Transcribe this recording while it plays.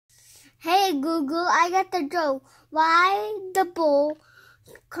Hey Google, I got the joke. Why the bull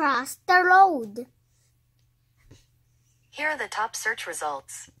crossed the road? Here are the top search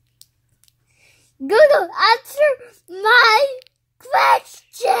results. Google, answer my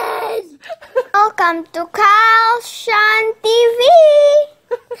question. Welcome to KyleSeanTV.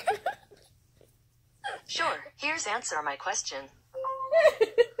 Sure, here's answer my question.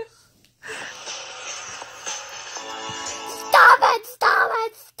 Stop it, stop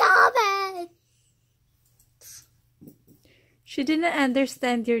it, stop it. She didn't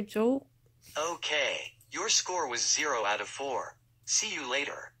understand your joke. Okay, your score was 0 out of 4. See you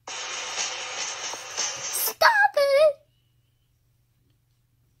later. Stop it.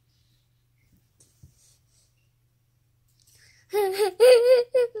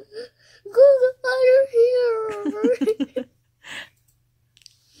 Google, are you here?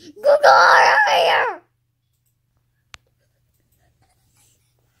 Google, are you here?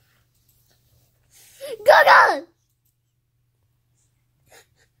 Google!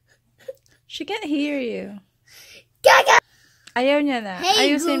 She can't hear you. Google! Ayaw niya na.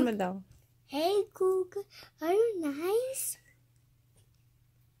 Hey, Ayusin mo daw. Hey Google, are you nice?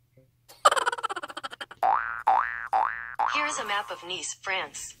 Here's a map of Nice,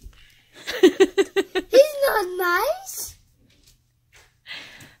 France. He's not nice.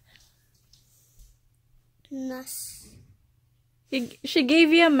 Nice. She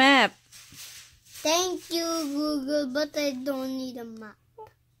gave you a map. Thank you, Google, but I don't need a map.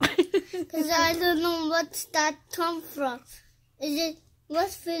 Because I don't know what's that come from.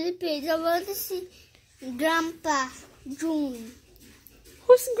 What's Philippines? I want to see Grandpa June.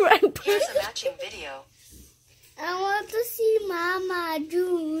 Who's Grandpa? Here's a matching video. I want to see Mama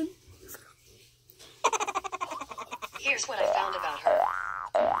June. Here's what I found about her.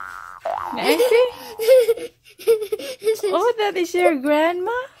 Nancy? Oh, that is your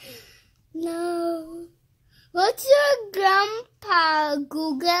grandma? No. What's your grandpa,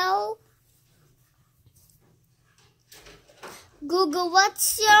 Google? Google,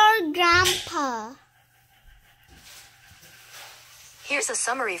 what's your grandpa? Here's a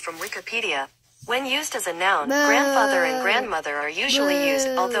summary from Wikipedia. When used as a noun, grandfather and grandmother are usually used,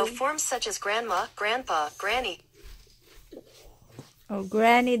 although forms such as grandma, grandpa, granny. Oh,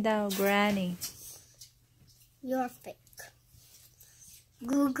 granny daw, granny. You're fake.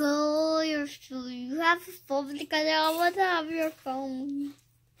 Google, you have a phone because I want to have your phone.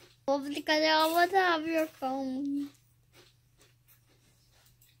 Because I want to have your phone.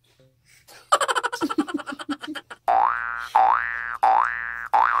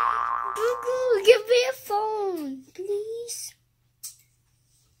 Google, give me a phone, please.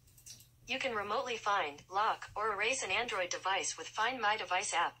 You can remotely find, lock, or erase an Android device with Find My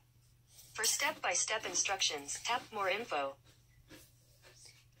Device app. For step-by-step instructions, tap More info.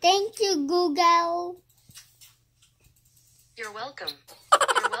 Thank you, Google. You're welcome.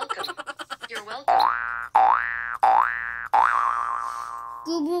 You're welcome. You're welcome.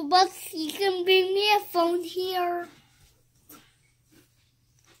 Google, but you can bring me a phone here.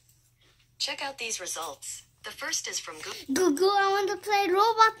 Check out these results. The first is from Google. Google, I want to play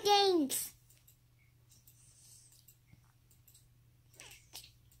robot games.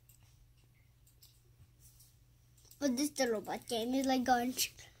 What is the robot game? It's like going.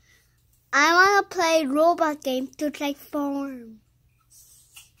 I want to play robot game to transform.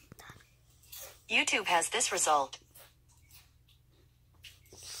 YouTube has this result.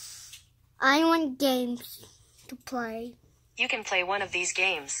 I want games to play. You can play one of these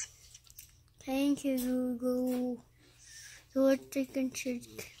games. Thank you, Google. So what I can check.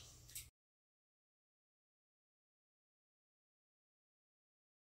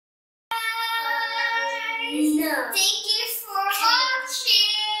 Thank you for watching.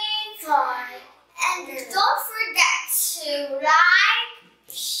 And don't forget to like.